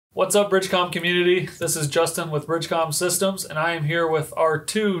What's up, BridgeCom community? This is Justin with BridgeCom Systems, and I am here with our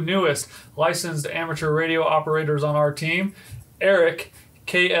two newest licensed amateur radio operators on our team, Eric,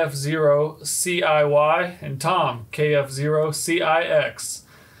 KF0CIY, and Tom, KF0CIX.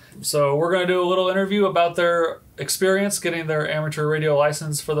 So we're going to do a little interview about their experience getting their amateur radio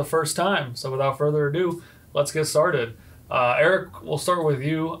license for the first time. So without further ado, let's get started. Eric, we'll start with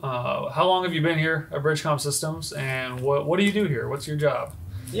you. How long have you been here at BridgeCom Systems, and what do you do here? What's your job?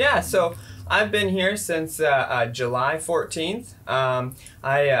 Yeah, so I've been here since July 14th.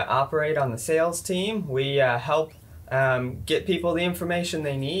 I operate on the sales team. We help get people the information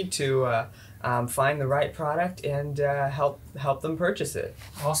they need to find the right product and help them purchase it.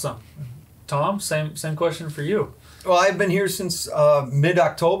 Awesome. Tom, same question for you. Well, I've been here since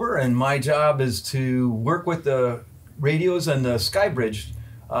mid-October, and my job is to work with the radios and the SkyBridge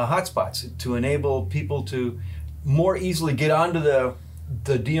hotspots to enable people to more easily get onto the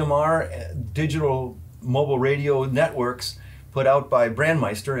DMR, digital mobile radio networks put out by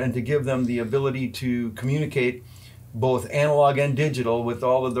Brandmeister, and to give them the ability to communicate both analog and digital with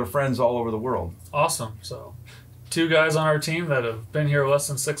all of their friends all over the world. Awesome. So two guys on our team that have been here less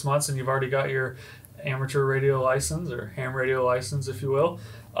than 6 months, and you've already got your amateur radio license, or ham radio license, if you will.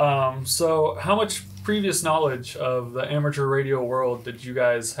 So how much previous knowledge of the amateur radio world did you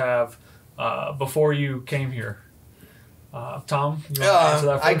guys have before you came here? Tom, you want to answer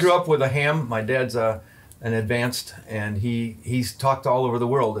that first? I grew up with a ham. My dad's an advanced, and he's talked all over the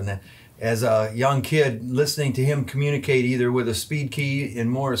world. And as a young kid, listening to him communicate either with a speed key in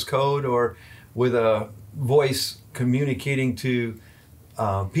Morse code or with a voice communicating to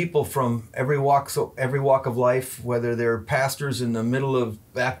people from every walk of life, whether they're pastors in the middle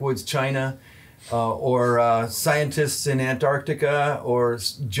of backwoods China, or scientists in Antarctica, or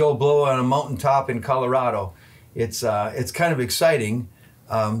Joe Blow on a mountaintop in Colorado. It's kind of exciting.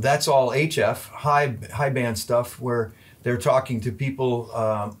 That's all HF, high band stuff, where they're talking to people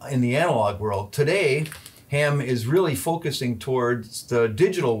in the analog world. Today, ham is really focusing towards the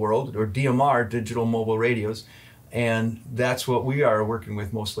digital world, or DMR, digital mobile radios, and that's what we are working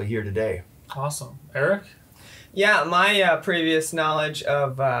with mostly here today. Awesome. Eric? Yeah, my previous knowledge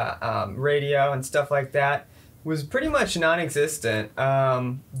of radio and stuff like that was pretty much non-existent.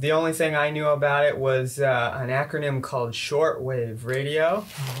 The only thing I knew about it was an acronym called shortwave radio,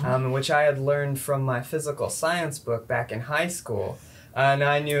 which I had learned from my physical science book back in high school. And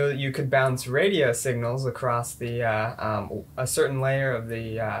I knew you could bounce radio signals across the a certain layer of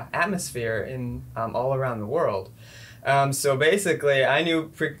the atmosphere in all around the world. So basically, I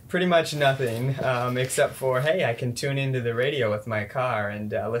knew pretty much nothing except for, hey, I can tune into the radio with my car and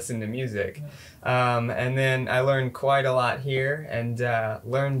listen to music. And then I learned quite a lot here, and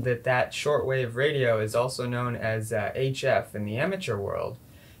learned that shortwave radio is also known as HF in the amateur world,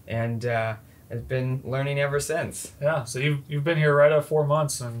 and I've been learning ever since. Yeah, so you've been here right at 4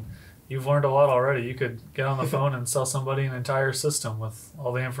 months, and you've learned a lot already. You could get on the phone and sell somebody an entire system with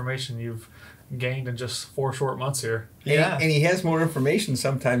all the information you've gained in just 4 short months here. Yeah. And he has more information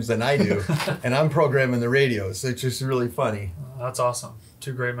sometimes than I do, and I'm programming the radios. It's just really funny. That's awesome.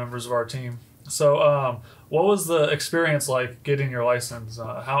 Two great members of our team. So what was the experience like getting your license?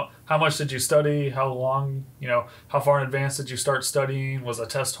 How much did you study? How long, how far in advance did you start studying? Was a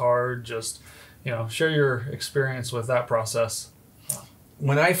test hard? Just, share your experience with that process.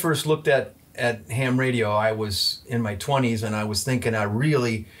 When I first looked at ham radio, I was in my 20s, and I was thinking I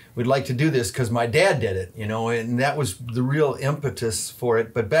really would like to do this because my dad did it, and that was the real impetus for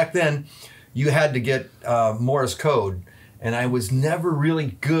it. But back then, you had to get Morse code, and I was never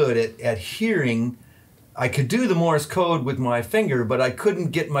really good at hearing. I could do the Morse code with my finger, but I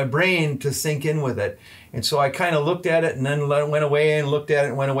couldn't get my brain to sink in with it. And so I kind of looked at it and then went away and looked at it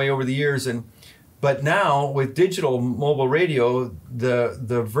and went away over the years. But now with digital mobile radio,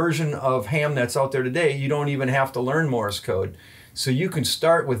 the version of ham that's out there today, you don't even have to learn Morse code. So you can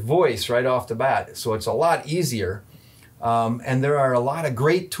start with voice right off the bat. So it's a lot easier. And there are a lot of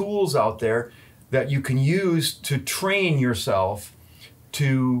great tools out there that you can use to train yourself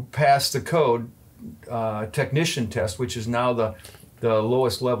to pass the code technician test, which is now the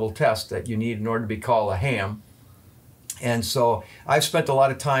lowest level test that you need in order to be called a ham. And so I've spent a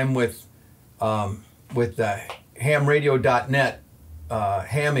lot of time with the hamradio.net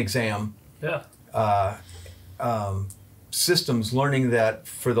ham exam systems, learning that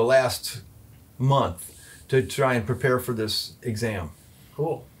for the last month to try and prepare for this exam.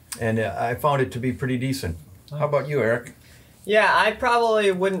 Cool. And I found it to be pretty decent. How about you, Eric? Yeah, I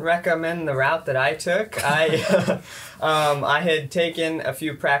probably wouldn't recommend the route that I took. I had taken a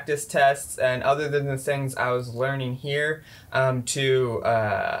few practice tests, and other than the things I was learning here to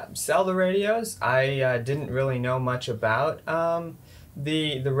sell the radios, I didn't really know much about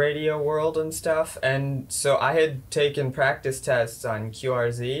the radio world and stuff. And so I had taken practice tests on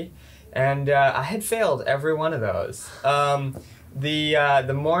QRZ, and I had failed every one of those.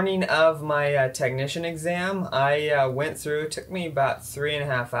 The morning of my technician exam, I went through, it took me about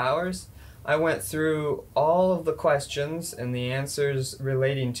 3.5 hours. I went through all of the questions and the answers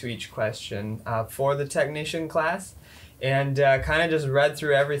relating to each question for the technician class, and kind of just read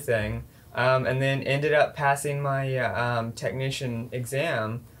through everything, and then ended up passing my technician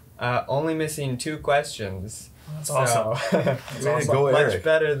exam, only missing 2 questions. That's awesome. That's awesome. Much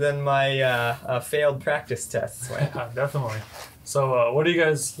better than my failed practice tests. Yeah, definitely. So what are you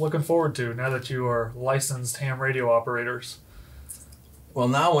guys looking forward to now that you are licensed ham radio operators? Well,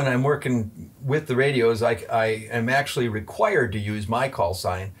 now when I'm working with the radios, I am actually required to use my call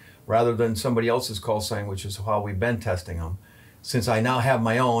sign rather than somebody else's call sign, which is how we've been testing them. Since I now have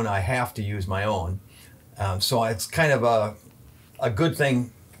my own, I have to use my own. So it's kind of a good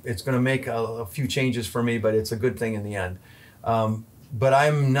thing. It's going to make a few changes for me, but it's a good thing in the end. But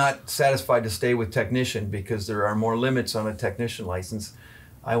I'm not satisfied to stay with technician because there are more limits on a technician license.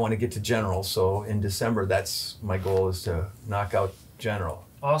 I want to get to general, so in December, that's my goal, is to knock out general.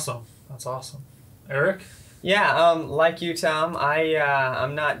 Awesome. That's awesome. Eric? Yeah, like you, Tom,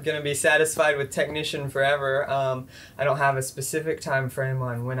 I'm not going to be satisfied with technician forever. I don't have a specific time frame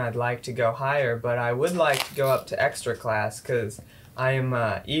on when I'd like to go higher, but I would like to go up to extra class because I am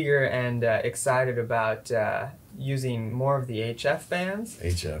eager and excited about using more of the HF bands.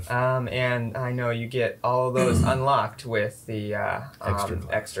 And I know you get all of those unlocked with the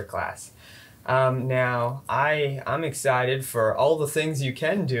extra class. Now, I'm excited for all the things you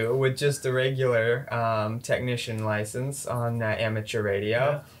can do with just the regular technician license on amateur radio.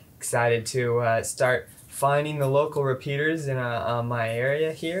 Yeah. Excited to start finding the local repeaters in my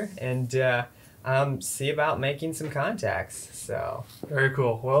area here and see about making some contacts. So very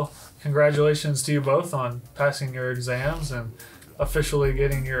cool. Well, congratulations to you both on passing your exams and officially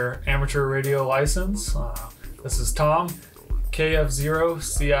getting your amateur radio license. This is Tom,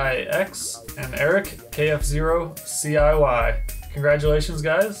 KF0CIX, and Eric, KF0CIY. Congratulations,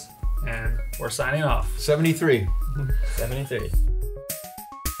 guys, and we're signing off. 73. 73.